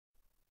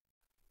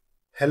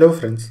Hello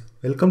friends,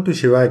 welcome to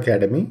Siva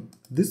Academy.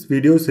 This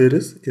video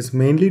series is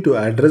mainly to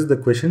address the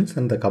questions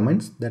and the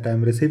comments that I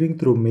am receiving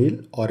through mail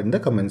or in the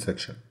comment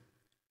section.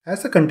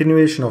 As a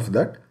continuation of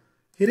that,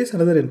 here is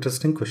another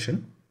interesting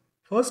question.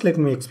 First, let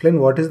me explain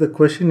what is the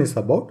question is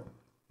about.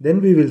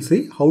 Then we will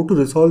see how to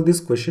resolve this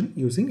question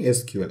using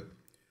SQL.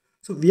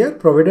 So we are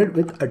provided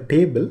with a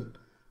table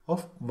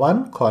of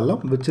one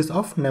column which is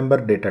of number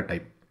data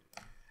type.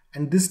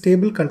 And this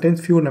table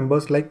contains few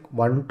numbers like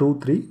 1,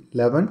 2, 3,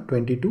 11,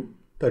 22,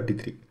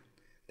 33.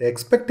 The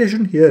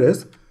expectation here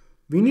is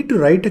we need to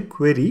write a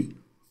query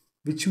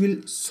which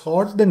will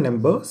sort the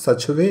number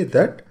such a way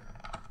that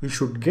we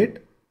should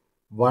get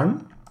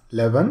 1,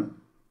 11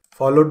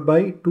 followed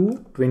by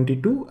 2,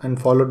 22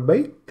 and followed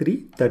by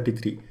 3,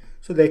 33.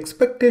 So the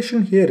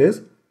expectation here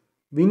is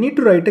we need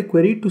to write a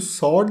query to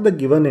sort the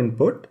given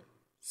input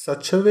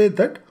such a way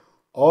that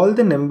all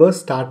the numbers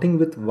starting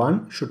with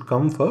 1 should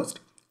come first,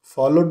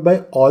 followed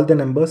by all the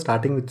numbers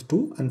starting with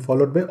 2 and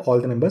followed by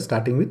all the numbers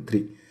starting with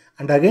 3.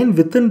 And again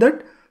within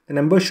that the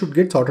numbers should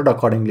get sorted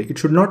accordingly. It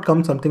should not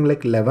come something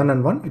like 11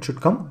 and 1, it should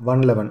come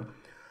 1, 11.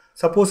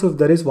 Suppose if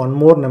there is one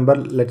more number,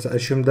 let's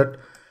assume that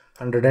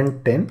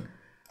 110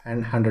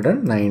 and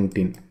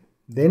 119.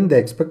 Then the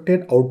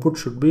expected output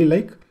should be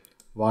like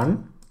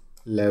 1,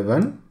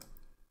 11,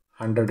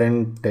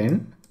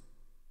 110,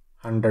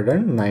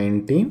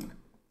 119,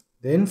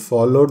 then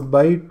followed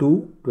by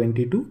 2,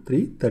 22,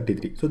 3,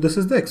 33. So this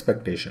is the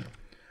expectation.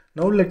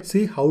 Now let's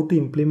see how to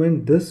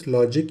implement this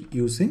logic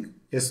using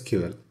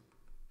SQL.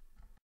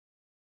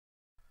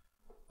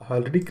 I've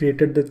already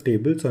created the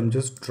table, so I'm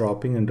just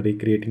dropping and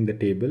recreating the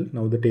table.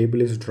 Now the table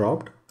is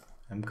dropped.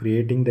 I'm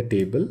creating the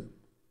table.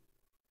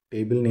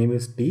 Table name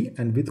is T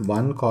and with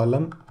one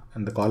column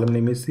and the column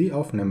name is C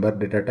of number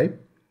data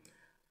type.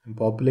 I'm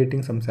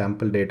populating some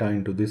sample data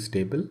into this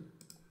table.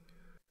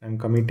 I'm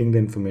committing the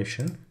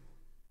information.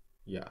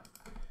 Yeah,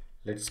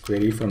 let's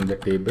query from the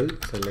table.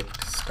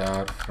 Select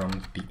star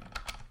from T.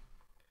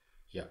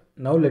 Yeah,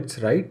 now let's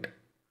write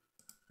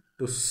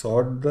to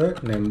sort the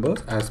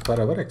numbers as per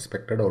our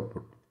expected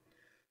output.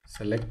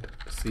 Select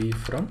C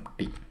from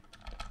T.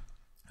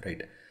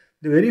 Right.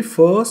 The very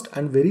first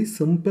and very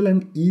simple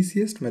and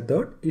easiest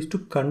method is to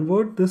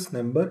convert this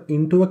number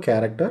into a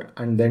character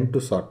and then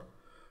to sort.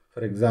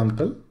 For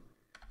example,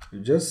 you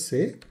just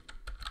say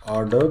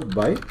order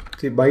by,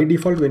 see by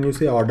default when you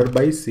say order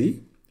by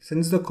C,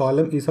 since the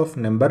column is of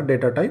number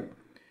data type,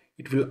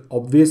 it will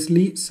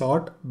obviously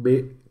sort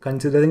by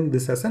considering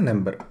this as a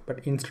number. But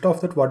instead of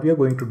that, what we are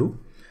going to do,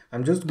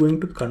 I'm just going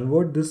to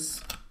convert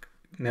this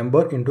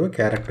number into a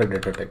character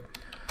data type.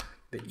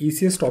 The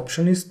easiest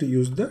option is to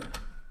use the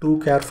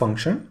toChar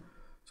function.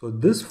 So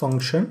this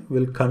function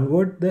will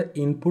convert the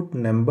input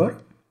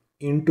number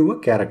into a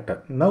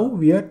character. Now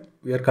we are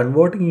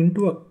converting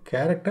into a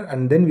character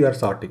and then we are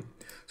sorting.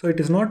 So it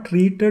is not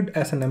treated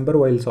as a number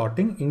while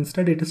sorting.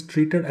 Instead, it is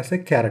treated as a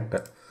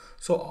character.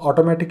 So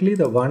automatically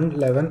the 1,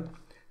 11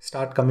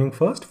 start coming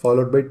first,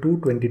 followed by 2,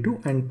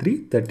 22 and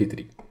 3,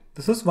 33.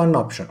 This is one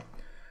option.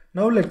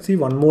 Now let's see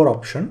one more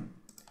option.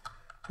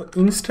 So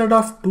instead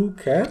of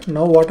toChar,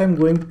 now what I'm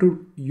going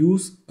to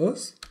use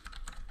is,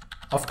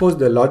 of course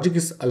the logic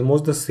is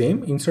almost the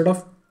same. Instead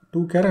of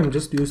toChar, I'm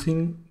just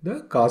using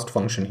the cast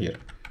function here.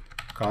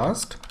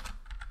 Cast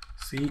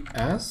C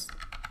as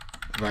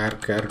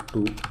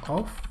varchar2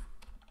 of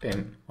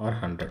 10 or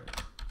 100.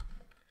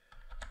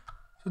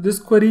 So this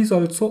query is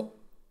also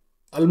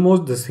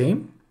almost the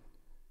same.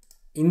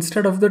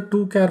 Instead of the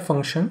toChar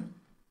function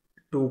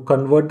to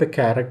convert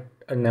the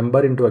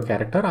number into a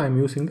character, I am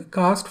using the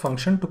cast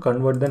function to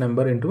convert the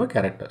number into a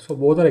character. So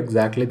both are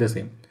exactly the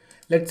same.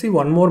 Let's see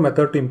one more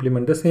method to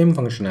implement the same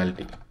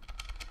functionality.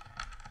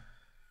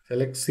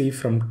 Select C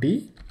from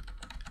T,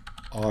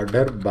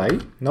 order by.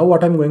 Now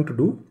what I'm going to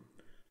do,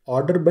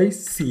 order by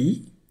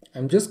C,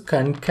 I'm just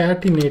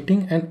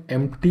concatenating an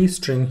empty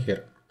string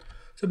here.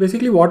 So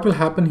basically what will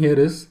happen here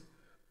is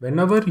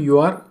whenever you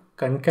are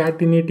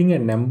concatenating a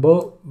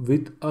number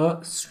with a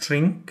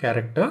string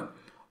character,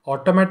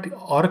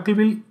 Oracle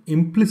will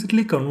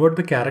implicitly convert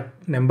the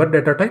number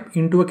data type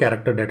into a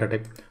character data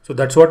type. So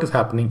that's what is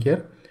happening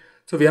here.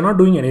 So we are not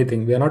doing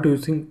anything. We are not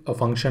using a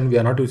function. We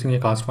are not using a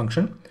cast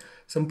function.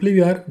 Simply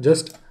we are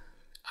just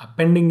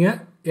appending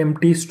a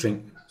empty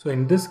string. So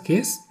in this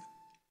case,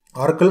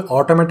 Oracle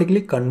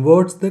automatically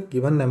converts the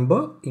given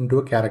number into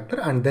a character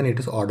and then it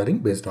is ordering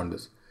based on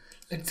this.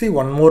 Let's see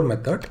one more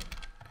method.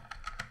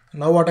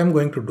 Now what I'm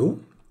going to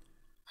do,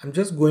 I'm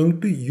just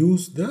going to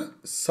use the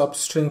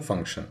substring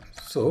function.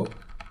 So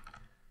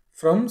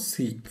from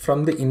C,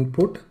 from the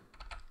input,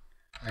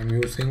 I'm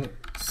using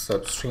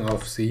substring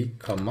of C,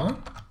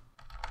 comma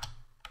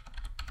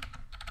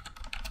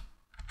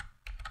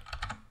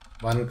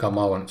 1,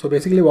 comma 1. So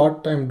basically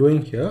what I'm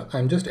doing here,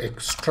 I'm just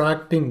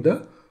extracting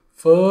the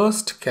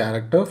first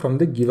character from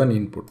the given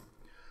input.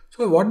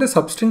 So what the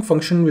substring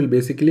function will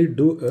basically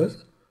do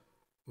is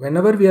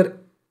whenever we are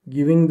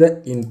giving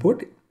the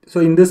input, so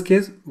in this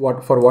case,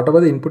 for whatever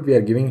the input we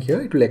are giving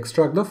here, it will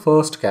extract the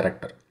first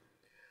character.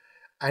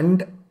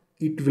 And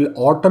it will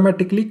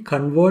automatically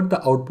convert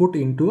the output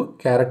into a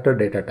character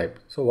data type.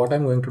 So what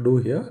I'm going to do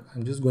here,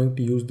 I'm just going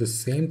to use the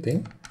same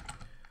thing,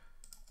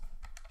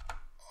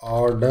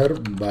 order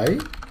by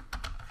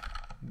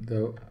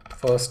the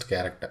first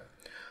character.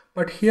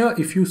 But here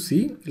if you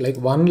see, like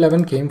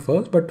 111 came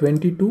first, but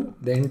 22,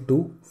 then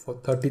 2, for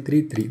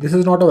 33, 3. This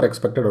is not our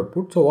expected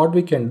output. So what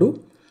we can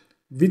do,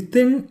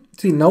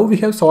 now we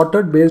have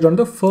sorted based on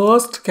the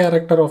first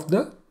character of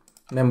the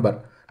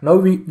number. Now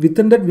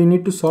within that we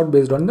need to sort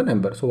based on the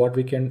number. So what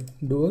we can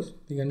do is,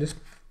 we can just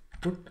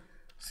put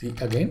C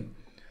again.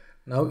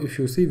 Now if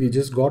you see, we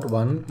just got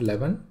 1,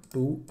 11,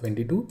 2,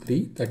 22,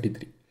 3,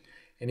 33.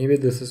 Anyway,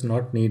 this is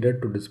not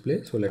needed to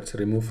display. So let's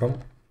remove from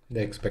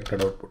the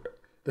expected output.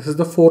 This is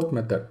the fourth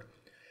method.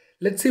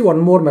 Let's see one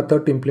more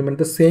method to implement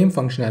the same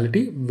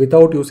functionality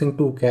without using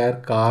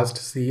toChar, cast,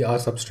 C or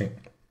substring.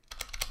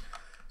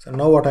 So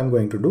now what I'm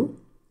going to do,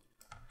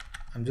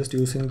 I'm just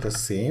using the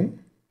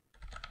same.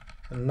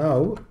 And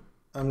now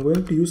I'm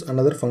going to use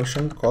another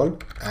function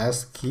called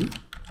ASCII,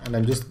 and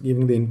I'm just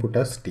giving the input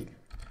as T.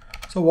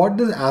 So what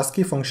this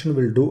ASCII function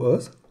will do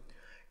is,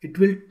 it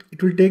will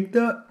take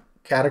the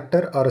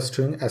character or a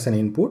string as an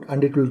input,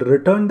 and it will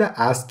return the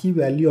ASCII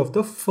value of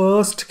the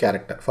first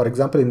character. For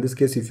example, in this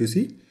case, if you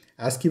see,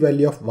 ASCII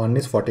value of 1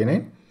 is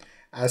 49,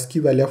 ASCII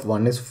value of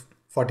 1 is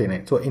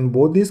 49. So in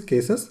both these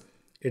cases,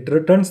 it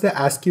returns the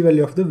ASCII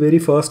value of the very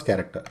first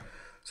character.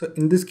 So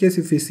in this case,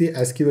 if we see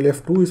ASCII value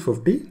of 2 is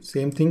 50,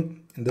 same thing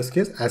in this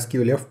case, ASCII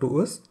value of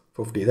 2 is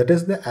 50. That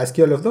is the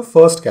ASCII value of the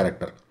first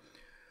character.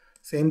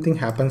 Same thing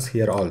happens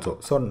here also.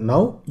 So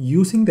now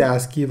using the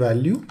ASCII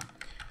value,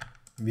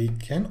 we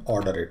can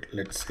order it.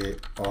 Let's say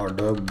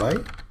order by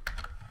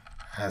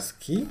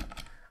ASCII.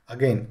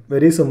 Again,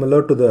 very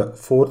similar to the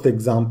fourth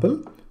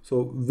example.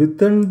 So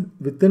within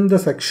the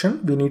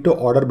section, we need to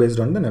order based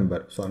on the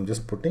number. So I'm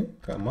just putting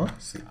comma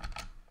C.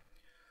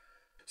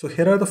 So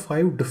here are the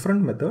 5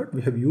 different methods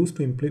we have used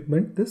to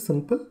implement this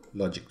simple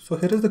logic. So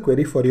here is the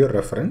query for your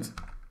reference.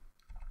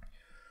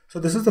 So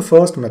this is the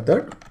first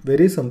method,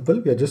 very simple.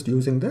 We are just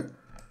using the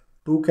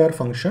toChar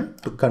function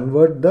to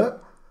convert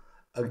the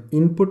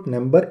input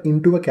number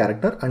into a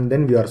character, and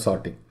then we are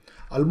sorting.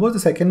 Almost the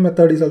second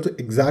method is also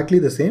exactly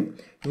the same.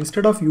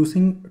 Instead of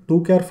using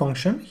toChar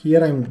function,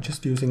 here I'm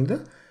just using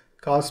the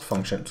cast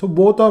function. So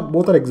both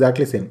are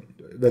exactly same.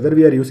 Whether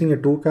we are using a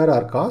toChar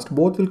or cast,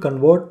 both will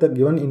convert the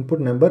given input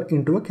number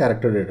into a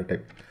character data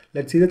type.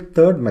 Let's see the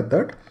third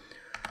method.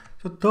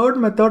 So third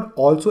method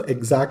also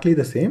exactly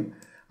the same.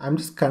 I'm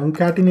just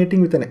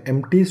concatenating with an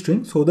empty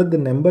string so that the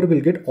number will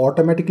get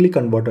automatically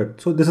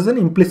converted. So this is an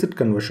implicit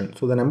conversion.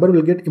 So the number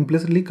will get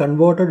implicitly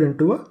converted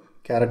into a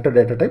character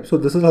data type. So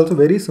this is also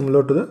very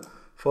similar to the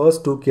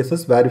first two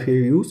cases where we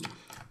used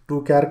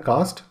toChar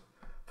cast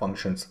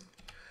functions.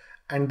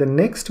 And the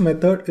next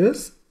method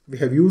is, we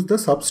have used the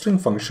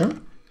substring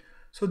function.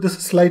 So this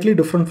is slightly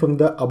different from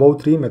the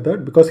above 3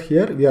 method, because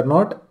here we are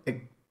not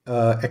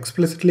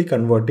explicitly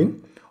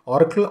converting.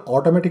 Oracle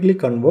automatically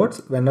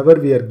converts whenever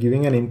we are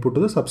giving an input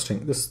to the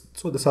substring.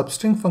 So the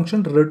substring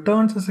function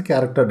returns as a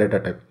character data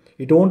type.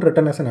 It won't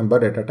return as a number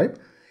data type.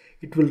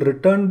 It will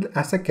return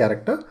as a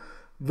character.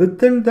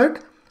 Within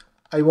that,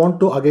 I want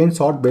to again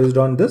sort based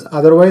on this.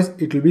 Otherwise,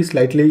 it will be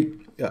slightly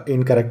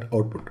incorrect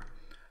output,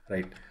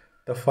 right?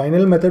 The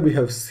final method we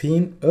have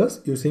seen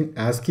is using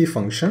ASCII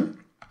function.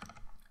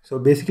 So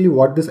basically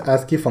what this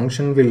ASCII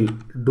function will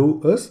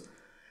do is,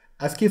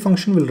 ASCII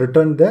function will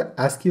return the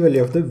ASCII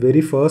value of the very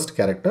first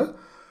character,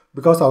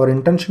 because our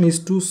intention is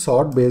to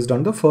sort based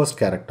on the first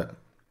character.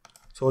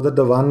 So that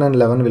the 1 and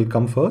 11 will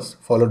come first,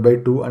 followed by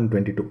 2 and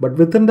 22. But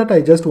within that,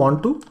 I just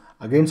want to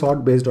again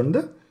sort based on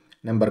the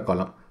number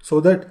column,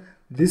 so that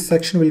this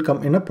section will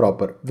come in a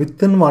proper.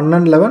 Within 1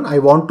 and 11, I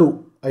want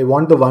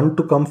the 1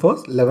 to come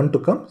first, 11 to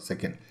come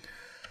second.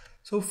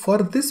 So for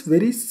this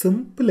very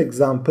simple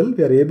example,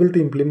 we are able to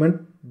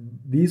implement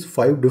these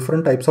 5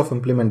 different types of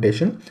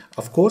implementation.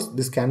 Of course,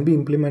 this can be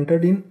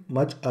implemented in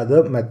much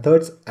other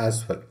methods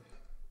as well.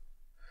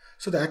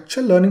 So the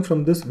actual learning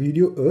from this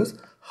video is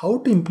how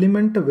to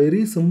implement a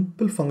very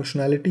simple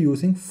functionality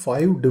using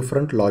 5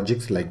 different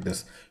logics like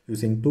this,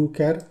 using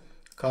toChar,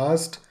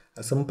 cast,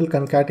 a simple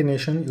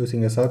concatenation,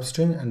 using a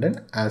substring, and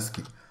an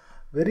ASCII.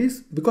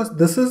 Because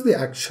this is the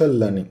actual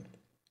learning.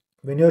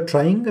 When you're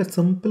trying a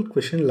simple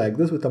question like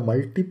this with a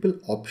multiple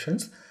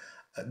options,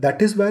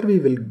 that is where we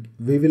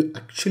will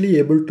actually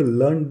able to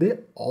learn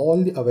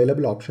all the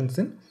available options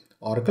in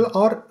Oracle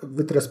or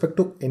with respect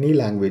to any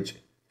language.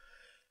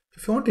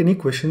 If you want any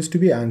questions to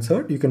be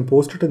answered, you can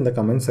post it in the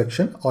comment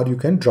section, or you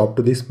can drop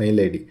to this mail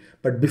ID.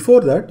 But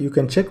before that, you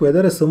can check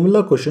whether a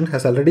similar question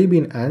has already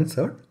been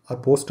answered or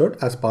posted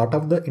as part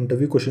of the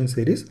interview question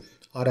series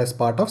or as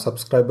part of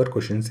subscriber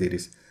question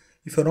series.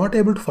 If you're not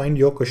able to find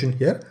your question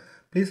here,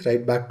 please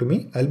write back to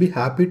me. I'll be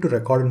happy to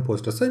record and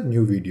post as a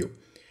new video.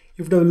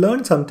 If you have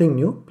learned something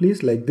new,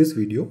 please like this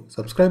video,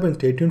 subscribe and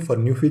stay tuned for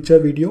new future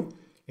video,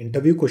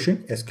 interview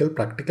question, SQL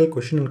practical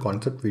question and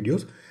concept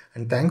videos.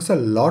 And thanks a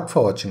lot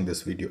for watching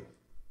this video.